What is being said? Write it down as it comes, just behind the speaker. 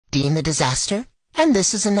Dean the Disaster, and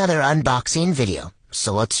this is another unboxing video,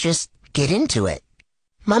 so let's just get into it.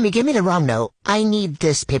 Mommy, give me the wrong note. I need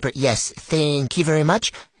this paper. Yes, thank you very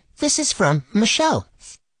much. This is from Michelle.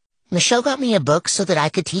 Michelle got me a book so that I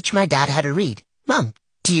could teach my dad how to read. Mom,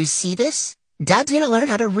 do you see this? Dad's gonna learn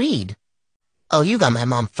how to read. Oh, you got my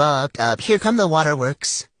mom fucked up. Here come the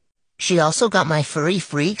waterworks. She also got my furry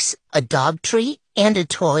freaks a dog treat and a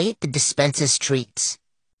toy that dispenses treats.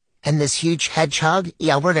 And this huge hedgehog,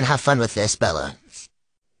 yeah, we're gonna have fun with this, Bella.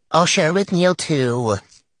 I'll share with Neil, too.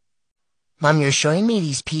 Mom, you're showing me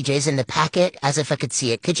these PJs in the packet as if I could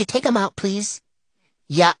see it. Could you take them out, please?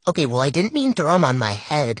 Yeah, okay, well, I didn't mean throw them on my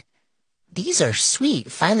head. These are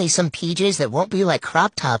sweet. Finally, some PJs that won't be like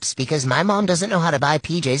crop tops because my mom doesn't know how to buy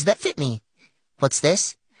PJs that fit me. What's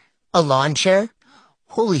this? A lawn chair?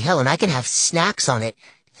 Holy hell, and I can have snacks on it.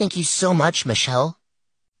 Thank you so much, Michelle.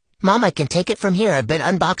 Mom, I can take it from here. I've been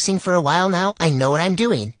unboxing for a while now. I know what I'm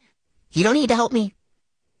doing. You don't need to help me.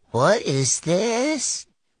 What is this?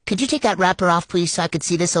 Could you take that wrapper off, please, so I could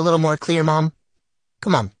see this a little more clear, Mom?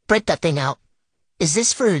 Come on, break that thing out. Is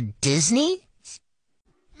this for Disney?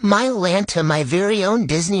 My Lanta, my very own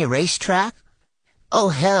Disney racetrack? Oh,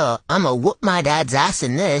 hell, I'ma whoop my dad's ass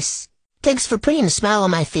in this. Thanks for putting a smile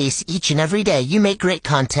on my face each and every day. You make great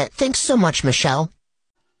content. Thanks so much, Michelle.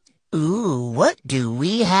 Ooh, what do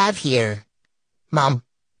we have here? Mom,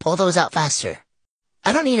 pull those out faster.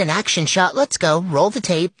 I don't need an action shot. Let's go. Roll the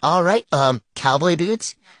tape. All right, cowboy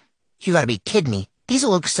boots? You gotta be kidding me. These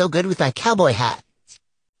will look so good with my cowboy hat.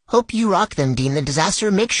 Hope you rock them, Dean the Disaster.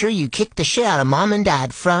 Make sure you kick the shit out of Mom and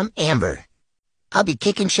Dad from Amber. I'll be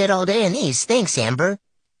kicking shit all day in these. Thanks, Amber.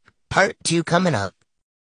 Part 2 coming up.